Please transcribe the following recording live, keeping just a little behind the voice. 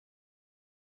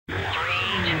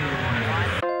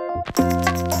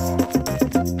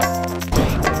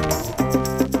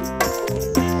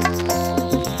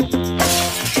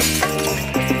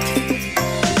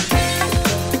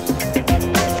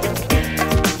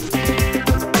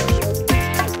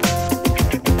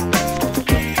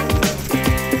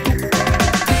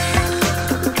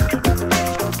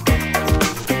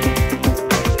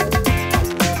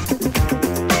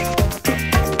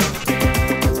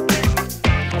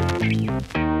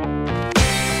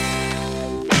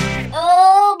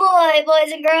boy,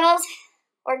 boys and girls.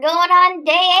 We're going on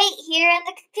day 8 here in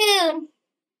the cocoon.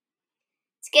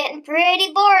 It's getting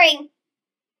pretty boring.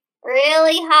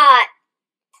 Really hot.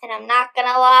 And I'm not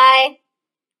gonna lie,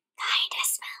 kinda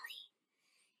smelly.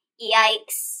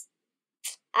 Yikes.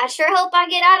 I sure hope I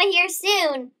get out of here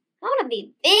soon. I want to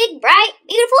be big, bright,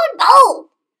 beautiful, and bold.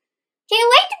 Can't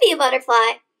wait to be a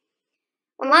butterfly.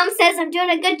 My mom says I'm doing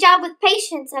a good job with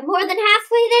patience. I'm more than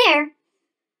halfway there.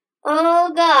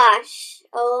 Oh gosh.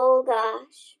 Oh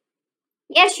gosh.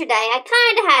 Yesterday, I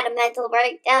kind of had a mental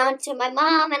breakdown to my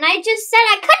mom, and I just said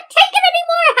I couldn't take it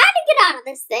anymore. I had to get out of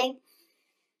this thing.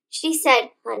 She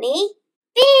said, honey,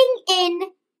 being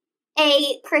in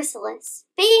a chrysalis,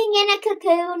 being in a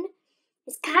cocoon,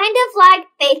 is kind of like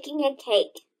baking a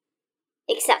cake,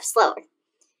 except slower.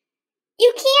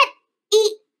 You can't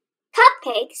eat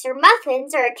cupcakes or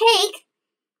muffins or a cake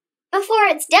before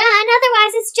it's done,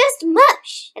 otherwise it's just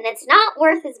mush, and it's not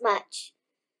worth as much.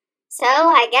 So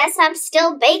I guess I'm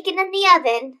still baking in the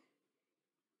oven.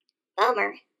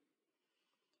 Bummer.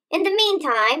 In the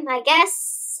meantime, I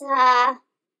guess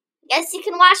you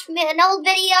can watch an old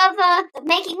video of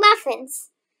making muffins.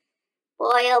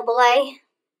 Boy, oh boy,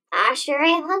 I sure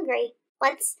am hungry.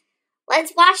 Let's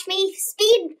watch me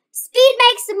speed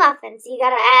make some muffins. You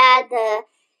gotta add the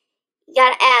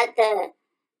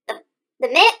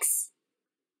mix.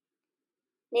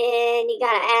 Then you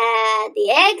gotta add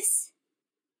the eggs,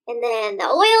 and then the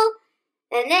oil,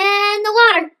 and then the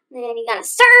water. Then you gotta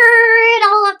stir it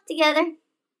all up together.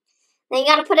 Then you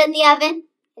gotta put it in the oven,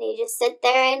 and you just sit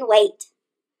there and wait.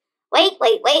 Wait.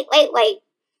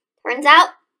 Turns out,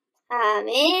 I'm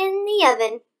in the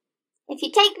oven. If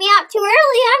you take me out too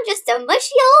early, I'm just a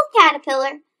mushy old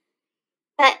caterpillar.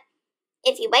 But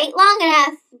if you wait long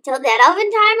enough until that oven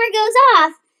timer goes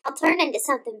off, I'll turn into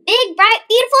something big, bright,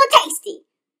 beautiful, and tasty.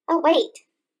 Oh, wait.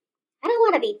 I don't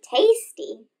want to be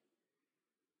tasty.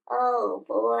 Oh,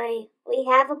 boy. We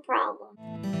have a problem.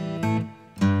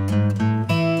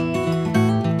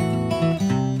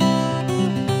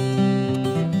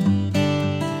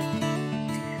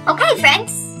 Okay,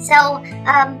 friends. So,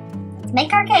 let's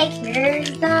make our cake.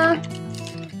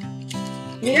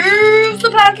 Here's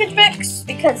the package mix,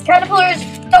 because caterpillars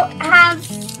don't have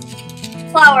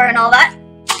flour and all that.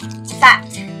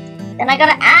 Fact. Then I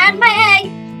gotta add my egg.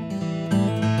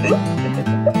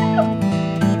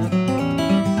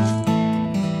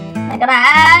 I gotta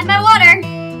add my water.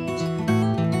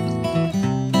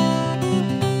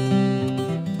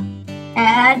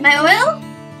 Add my oil.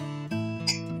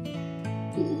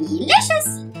 Delicious.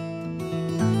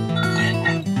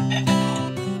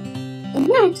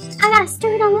 I gotta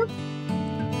stir it all up.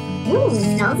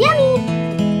 Smells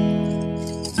yummy.